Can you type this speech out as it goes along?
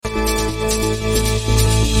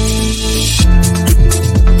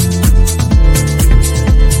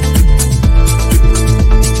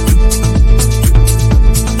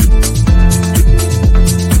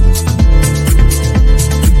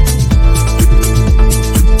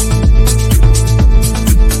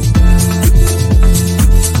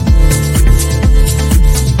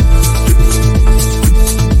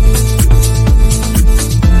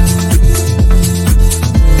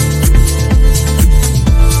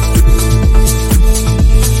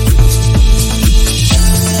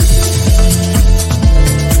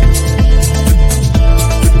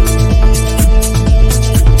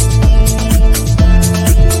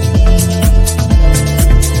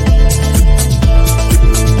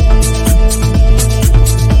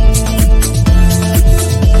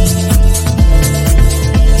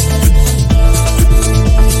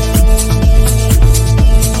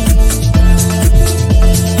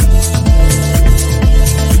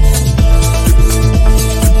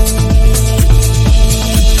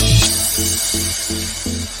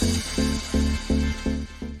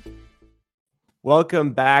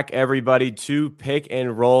Welcome back, everybody, to Pick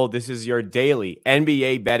and Roll. This is your daily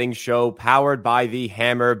NBA betting show powered by the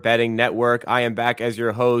Hammer Betting Network. I am back as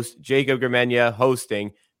your host, Jacob Gramegna,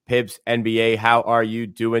 hosting PipsNBA. How are you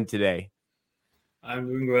doing today? I'm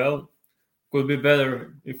doing well. Could be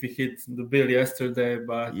better if we hit the bill yesterday,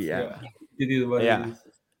 but yeah it is what it is.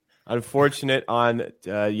 Unfortunate on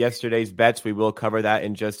yesterday's bets. We will cover that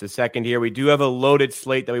in just a second here. We do have a loaded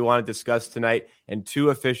slate that we want to discuss tonight and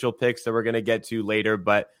two official picks that we're going to get to later.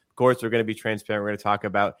 But of course, we're going to be transparent. We're going to talk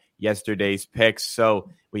about yesterday's picks.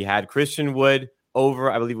 So we had Christian Wood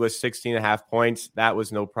over, I believe it was 16.5 points. That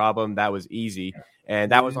was no problem. That was easy.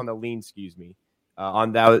 And that was on the lean,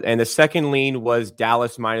 on that. And the second lean was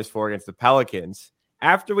Dallas -4 against the Pelicans.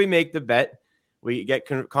 After we make the bet, we get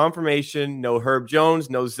confirmation, no Herb Jones,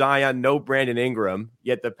 no Zion, no Brandon Ingram,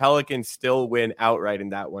 yet the Pelicans still win outright in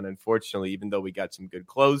that one, unfortunately, even though we got some good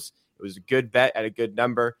close. It was a good bet at a good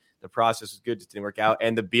number. The process was good, just didn't work out.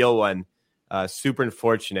 And the Beal one, super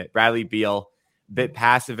unfortunate. Bradley Beal, bit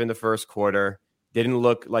passive in the first quarter, didn't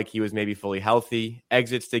look like he was maybe fully healthy,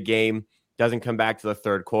 exits the game, doesn't come back to the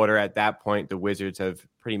third quarter. At that point, the Wizards have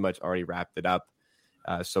pretty much already wrapped it up.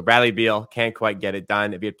 So Bradley Beal can't quite get it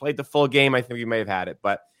done. If he had played the full game, I think we may have had it.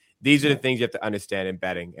 But these are the things you have to understand in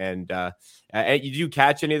betting. And did you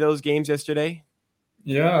catch any of those games yesterday?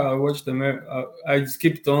 Yeah, I watched them. I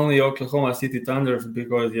skipped only Oklahoma City Thunder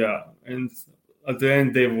because, and at the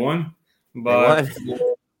end they won. But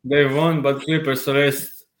but Clippers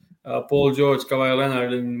rest Paul George, Kawhi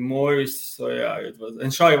Leonard, and Morris. So, it was.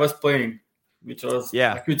 And Shai was playing, which was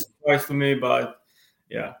a huge surprise to me. But,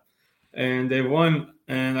 and they won,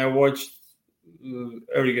 and I watched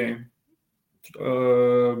every game.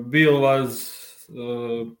 Bill was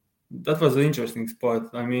that was an interesting spot.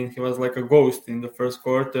 I mean, he was like a ghost in the first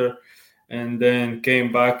quarter, and then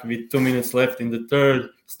came back with 2 minutes left in the third.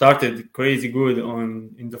 Started crazy good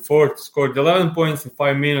in the fourth. Scored 11 points in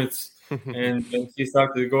 5 minutes, and when he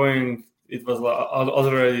started going, it was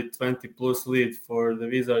already 20 plus lead for the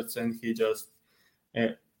Wizards, and he just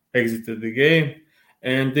exited the game.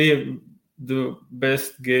 And the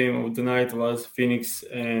best game of the night was Phoenix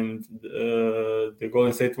and the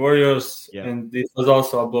Golden State Warriors, and this was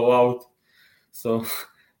also a blowout. So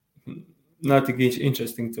nothing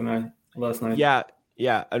interesting last night.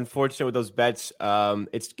 Yeah. Unfortunate with those bets.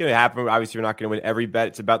 It's going to happen. Obviously, we're not going to win every bet.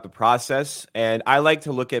 It's about the process. And I like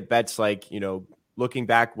to look at bets like, looking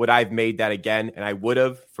back, would I've made that again? And I would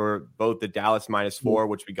have for both the Dallas -4,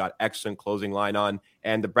 which we got excellent closing line on,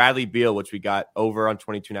 and the Bradley Beal, which we got over on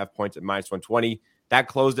 22.5 points at -120. That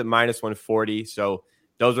closed at -140. So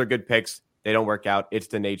those are good picks. They don't work out. It's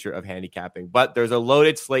the nature of handicapping. But there's a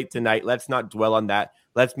loaded slate tonight. Let's not dwell on that.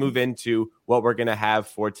 Let's move into what we're going to have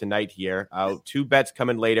for tonight here. Two bets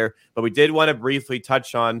coming later, but we did want to briefly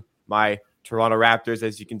touch on my Toronto Raptors,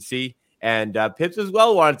 as you can see. And Pips as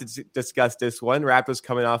well wanted to discuss this one. Raptors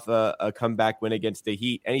coming off a comeback win against the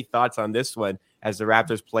Heat. Any thoughts on this one as the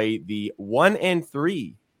Raptors play the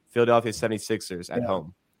 1-3 Philadelphia 76ers at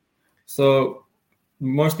home? So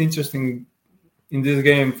most interesting in this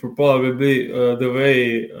game for probably be the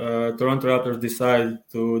way Toronto Raptors decide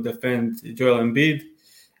to defend Joel Embiid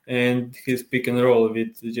and his pick and roll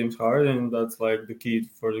with James Harden. That's like the key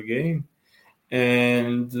for the game.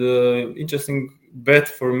 And interesting bet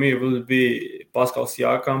for me will be Pascal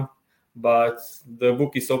Siakam, but the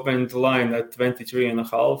book is opened the line at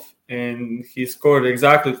 23.5, and he scored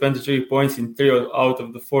exactly 23 points in 3 out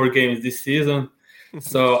of the 4 games this season.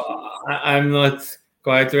 So I'm not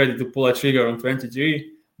quite ready to pull a trigger on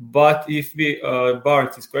 23. But if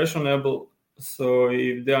Barnes is questionable, so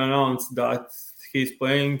if they announce that he's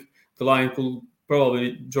playing, the line could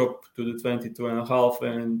probably drop to the 22.5,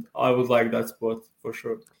 and I would like that spot for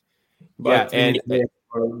sure. But and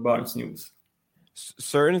Barnes news.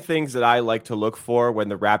 Certain things that I like to look for when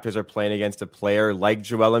the Raptors are playing against a player like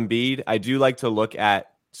Joel Embiid, I do like to look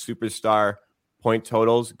at superstar point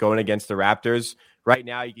totals going against the Raptors. Right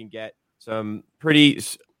now, you can get some pretty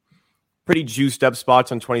juiced up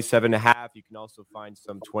spots on 27.5. You can also find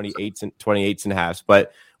some 28.5.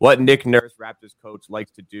 But what Nick Nurse, Raptors coach,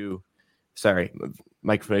 likes to do. Sorry,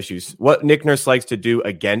 microphone issues. What Nick Nurse likes to do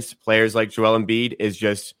against players like Joel Embiid is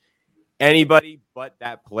just anybody but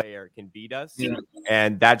that player can beat us. Yeah.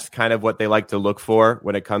 And that's kind of what they like to look for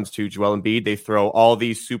when it comes to Joel Embiid. They throw all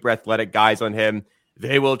these super athletic guys on him.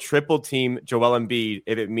 They will triple team Joel Embiid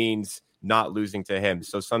if it means not losing to him.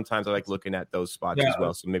 So sometimes I like looking at those spots as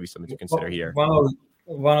well. So maybe something to consider here.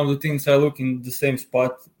 One of the things I look in the same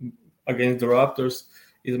spot against the Raptors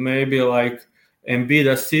is maybe like Embiid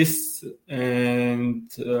assists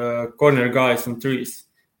and corner guys on threes,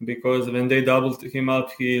 because when they doubled him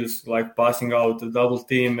up, he's like passing out the double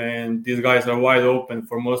team, and these guys are wide open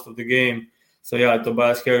for most of the game. So yeah,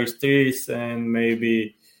 Tobias Harris threes and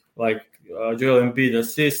maybe like Joel Embiid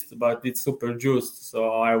assist, but it's super juiced.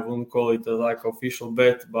 So I wouldn't call it a like official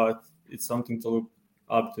bet, but it's something to look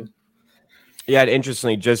up to. Yeah, and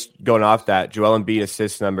interestingly, just going off that, Joel Embiid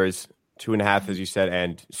assist numbers 2.5, as you said,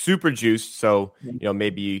 and super juiced. So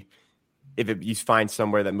maybe if you find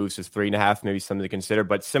somewhere that moves to 3.5, maybe something to consider.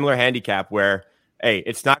 But similar handicap where, hey,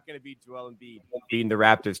 it's not going to be Joel Embiid beating the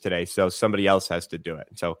Raptors today, so somebody else has to do it.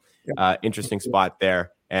 So interesting spot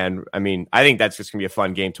there. And I mean, I think that's just going to be a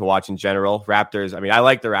fun game to watch in general. Raptors, I mean, I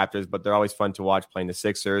like the Raptors, but they're always fun to watch playing the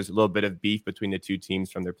Sixers. A little bit of beef between the two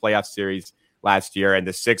teams from their playoff series last year, and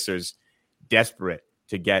the Sixers desperate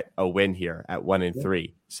to get a win here at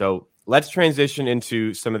 1-3. So let's transition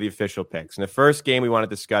into some of the official picks. And the first game we want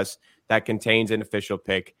to discuss that contains an official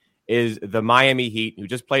pick is the Miami Heat, who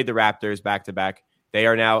just played the Raptors back-to-back. They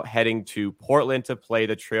are now heading to Portland to play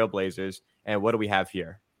the Trailblazers. And what do we have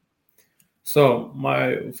here? So my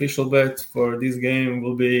official bet for this game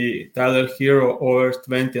will be Tyler Hero over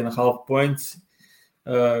 20.5 points.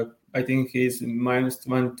 I think he's minus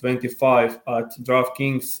 125 at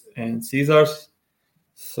DraftKings and Caesars.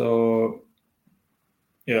 So,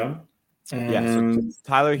 yeah. And so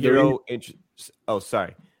Tyler Hero.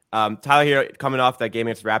 Tyler Hero coming off that game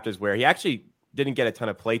against the Raptors where he actually didn't get a ton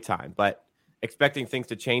of play time, but expecting things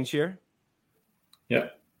to change here. Yeah,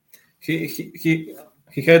 he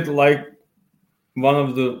had like one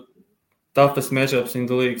of the toughest matchups in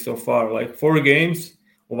the league so far. Like 4 games,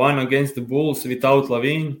 one against the Bulls without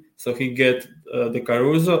Lavine, so he get the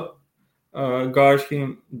Caruso guard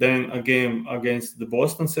him. Then a game against the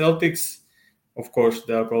Boston Celtics. Of course,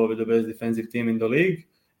 they are probably the best defensive team in the league.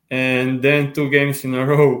 And then 2 games in a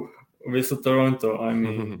row with Toronto. I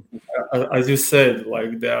mean, as you said,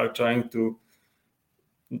 like they are trying to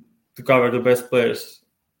cover the best players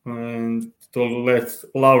and to let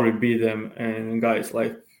Lowry beat them, and guys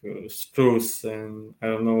like Strus and I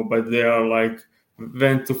don't know, but they are like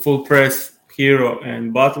went to full press Hero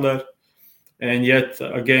and Butler. And yet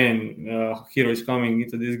again, Hero is coming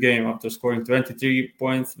into this game after scoring 23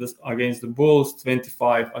 points against the Bulls,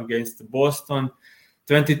 25 against the Boston,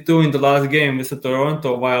 22 in the last game with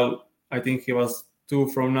Toronto, while I think he was 2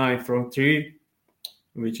 from 9 from 3,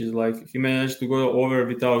 which is like he managed to go over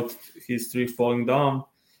without his 3 falling down.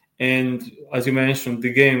 And as you mentioned,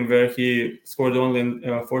 the game where he scored only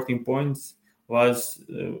 14 points was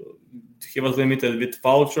he was limited with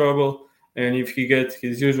foul trouble. And if he gets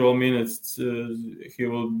his usual minutes, he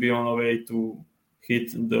will be on a way to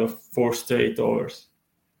hit the 4 straight overs.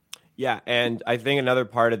 Yeah, and I think another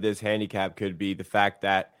part of this handicap could be the fact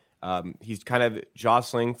that he's kind of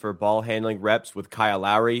jostling for ball handling reps with Kyle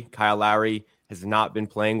Lowry. Kyle Lowry has not been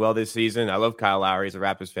playing well this season. I love Kyle Lowry as a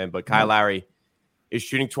Raptors fan, but Kyle Lowry is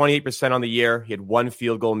shooting 28% on the year. He had 1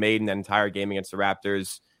 field goal made in that entire game against the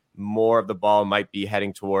Raptors. More of the ball might be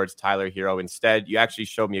heading towards Tyler Hero instead. You actually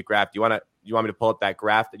showed me a graph. Do you want me to pull up that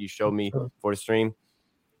graph that you showed me for the stream?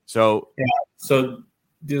 So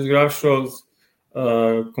this graph shows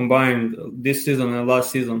combined this season and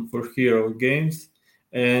last season for Hero games,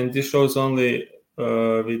 and this shows only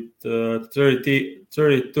with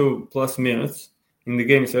 32 plus minutes in the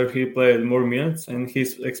games where he played more minutes, and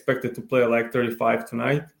he's expected to play like 35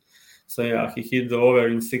 tonight. So yeah, he hit the over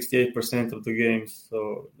in 68% of the games,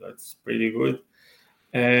 so that's pretty good.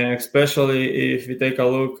 And especially if we take a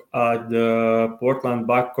look at the Portland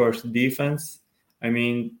backcourt defense, I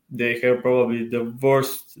mean, they have probably the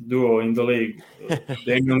worst duo in the league.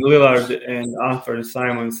 Damian Lillard and Anthony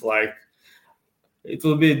Simons, like, it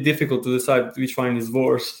will be difficult to decide which one is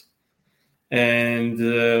worse.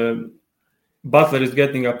 And Butler is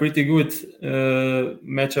getting a pretty good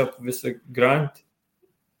matchup with Grant,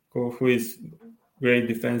 who is great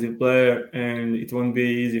defensive player, and it won't be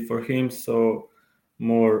easy for him. So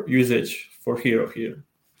more usage for Hero here.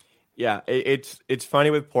 Yeah, it's funny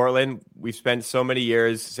with Portland. We've spent so many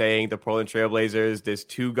years saying the Portland Trailblazers, this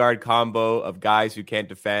 2-guard combo of guys who can't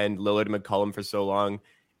defend, Lillard and McCollum for so long,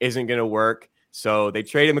 isn't going to work. So they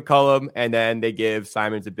traded McCollum, and then they give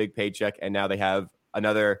Simons a big paycheck, and now they have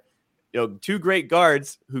another, 2 great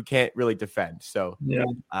guards who can't really defend. So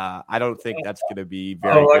I don't think that's going to be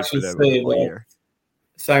very good for them all year.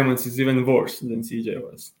 Simons is even worse than CJ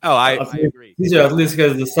was. Oh, I agree. CJ at least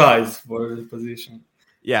has the size for the position.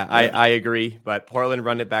 Yeah, I agree. But Portland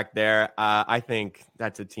run it back there. I think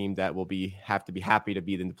that's a team that will have to be happy to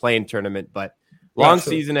be in the play-in tournament. But long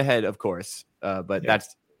season ahead, of course. But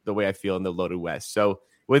that's the way I feel in the loaded West. So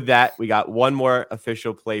with that, we got one more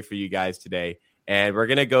official play for you guys today. And we're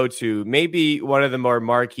going to go to maybe one of the more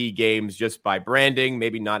marquee games just by branding,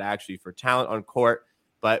 maybe not actually for talent on court,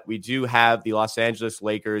 but we do have the Los Angeles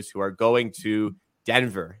Lakers who are going to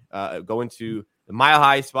Denver, going to the Mile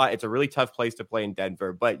High spot. It's a really tough place to play in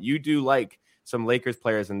Denver, but you do like some Lakers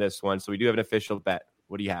players in this one, so we do have an official bet.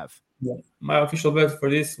 What do you have? Yeah. My official bet for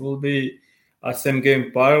this will be a same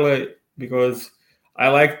game parlay because I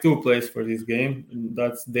like two plays for this game.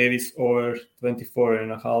 That's Davis over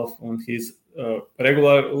 24.5 on his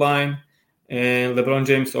regular line, and LeBron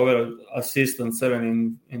James over assist on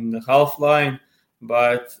 7.5 line.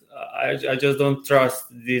 But I just don't trust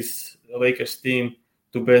this Lakers team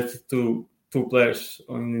to bet two players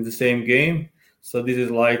in the same game. So this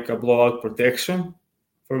is like a blowout protection.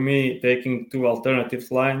 For me, taking two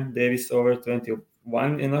alternatives line, Davis over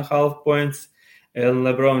 21.5 points and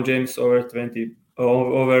LeBron James over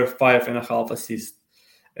 5.5 assists.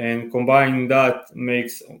 And combining that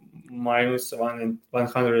makes minus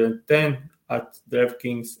 110 at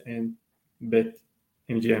DraftKings and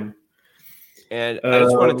BetMGM. And I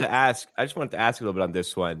just wanted to ask a little bit on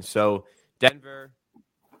this one. So Denver,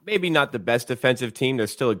 maybe not the best defensive team. They're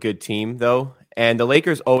still a good team, though. And the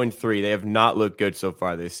Lakers 0-3. They have not looked good so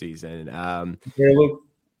far this season. They look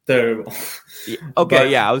terrible.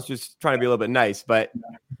 Okay, I was just trying to be a little bit nice. But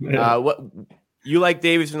what you like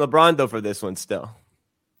Davis and LeBron, though, for this one still?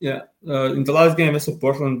 Yeah. In the last game against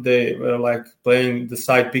Portland, they were like playing the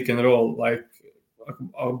side pick and roll like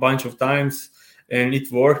a bunch of times, and it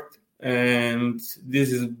worked. And this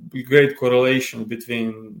is a great correlation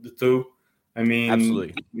between the two. I mean,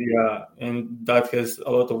 absolutely. Yeah, and that has a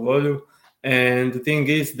lot of value. And the thing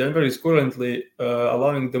is, Denver is currently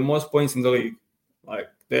allowing the most points in the league. Like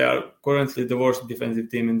they are currently the worst defensive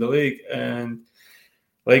team in the league, and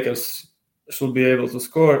Lakers should be able to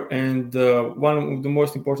score. And one of the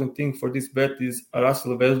most important thing for this bet is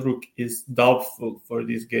Russell Westbrook is doubtful for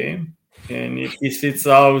this game, and if he sits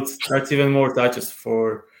out, that's even more touches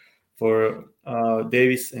for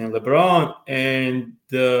Davis and LeBron, and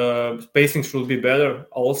the spacing should be better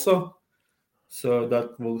also, so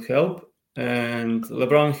that will help. And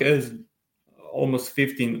LeBron has almost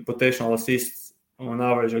 15 potential assists on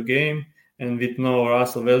average a game, and with no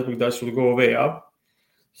Russell Westbrook, that should go way up.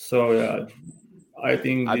 So yeah, I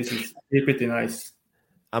think this is pretty nice.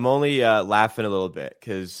 I'm only laughing a little bit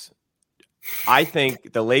because I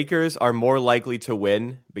think the Lakers are more likely to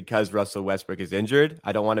win because Russell Westbrook is injured.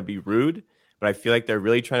 I don't want to be rude, but I feel like they're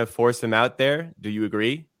really trying to force him out there. Do you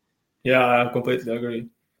agree? Yeah, I completely agree.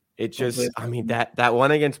 It just, I mean, that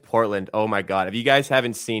one against Portland, oh my God. If you guys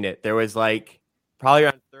haven't seen it, there was like probably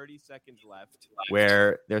around 30 seconds left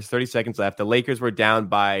where there's 30 seconds left. The Lakers were down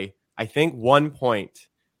by, I think, 1 point.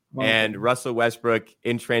 And Russell Westbrook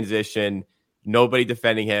in transition, nobody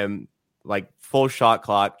defending him, like full shot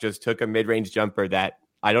clock, just took a mid-range jumper that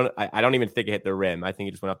I don't even think it hit the rim. I think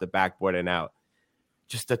it just went off the backboard and out.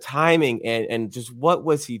 Just the timing and just what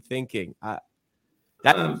was he thinking?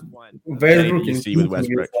 That's one Westbrook you see with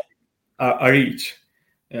Westbrook. A reach.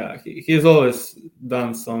 Yeah, he's always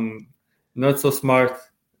done some not so smart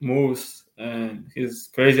moves, and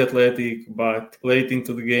he's crazy athletic. But late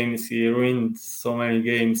into the games, he ruined so many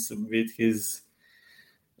games with his,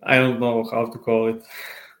 I don't know how to call it.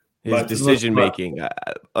 His decision making.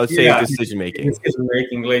 Let's say his decision making. Decision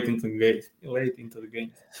making late into the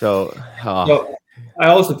game. So I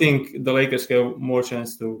also think the Lakers have more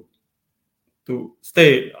chance to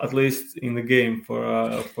stay at least in the game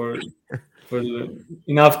for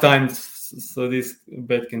enough time so this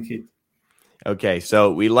bet can hit. Okay,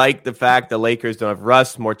 so we like the fact the Lakers don't have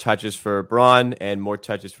Russ, more touches for Braun, and more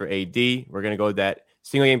touches for AD. We're going to go with that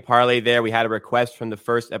single game parlay there. We had a request from the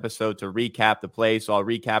first episode to recap the play, so I'll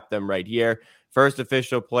recap them right here. First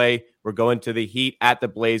official play, we're going to the Heat at the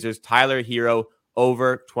Blazers. Tyler Hero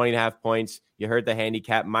over 20.5 points. You heard the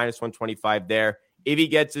handicap, minus 125 there. If he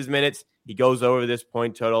gets his minutes, he goes over this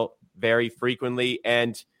point total very frequently,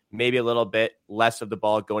 and maybe a little bit less of the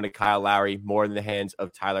ball going to Kyle Lowry, more in the hands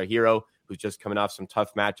of Tyler Hero, who's just coming off some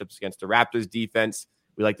tough matchups against the Raptors defense.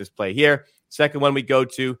 We like this play here. Second one we go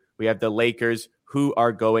to, we have the Lakers, who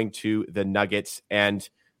are going to the Nuggets. And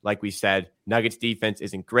like we said, Nuggets defense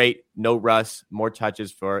isn't great. No Russ, more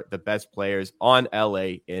touches for the best players on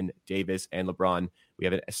LA in Davis and LeBron. We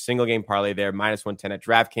have a single game parlay there, minus 110 at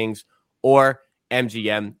DraftKings or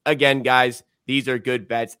MGM. Again, guys, these are good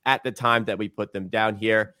bets at the time that we put them down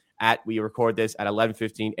here. We record this at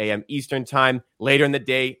 11:15 a.m. Eastern time. Later in the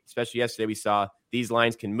day, especially yesterday, we saw these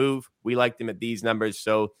lines can move. We like them at these numbers,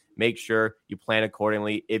 so make sure you plan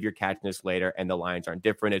accordingly if you're catching this later and the lines aren't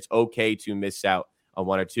different. It's okay to miss out on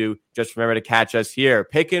one or two. Just remember to catch us here.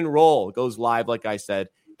 Pick and Roll goes live, like I said,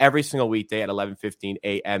 every single weekday at 11:15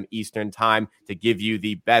 a.m. Eastern time to give you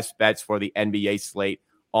the best bets for the NBA slate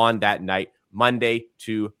on that night, Monday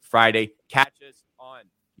to Friday. Catch us on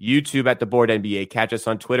YouTube at The Board NBA. Catch us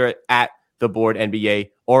on Twitter at The Board NBA,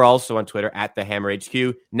 or also on Twitter at The Hammer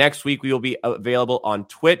HQ. Next week, we will be available on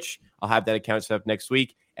Twitch. I'll have that account set up next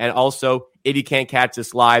week. And also, if you can't catch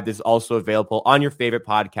us live, this is also available on your favorite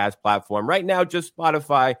podcast platform. Right now, just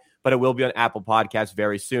Spotify, but it will be on Apple Podcasts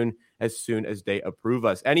very soon as they approve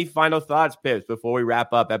us. Any final thoughts, Pips, before we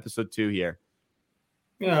wrap up episode 2 here?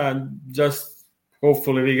 Yeah, just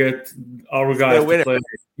hopefully we get our guys to play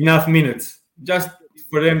enough minutes, just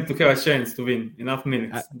for them to have a chance to win enough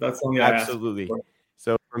minutes. That's only absolutely.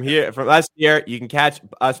 So from us here, you can catch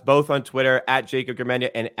us both on Twitter at Jacob Gramegna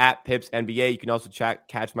and at PipsNBA. You can also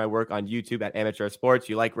catch my work on YouTube at Amateur Sports.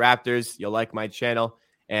 You like Raptors, you'll like my channel,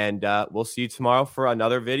 and we'll see you tomorrow for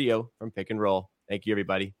another video from Pick and Roll. Thank you,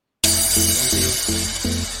 everybody. Thank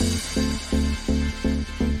you.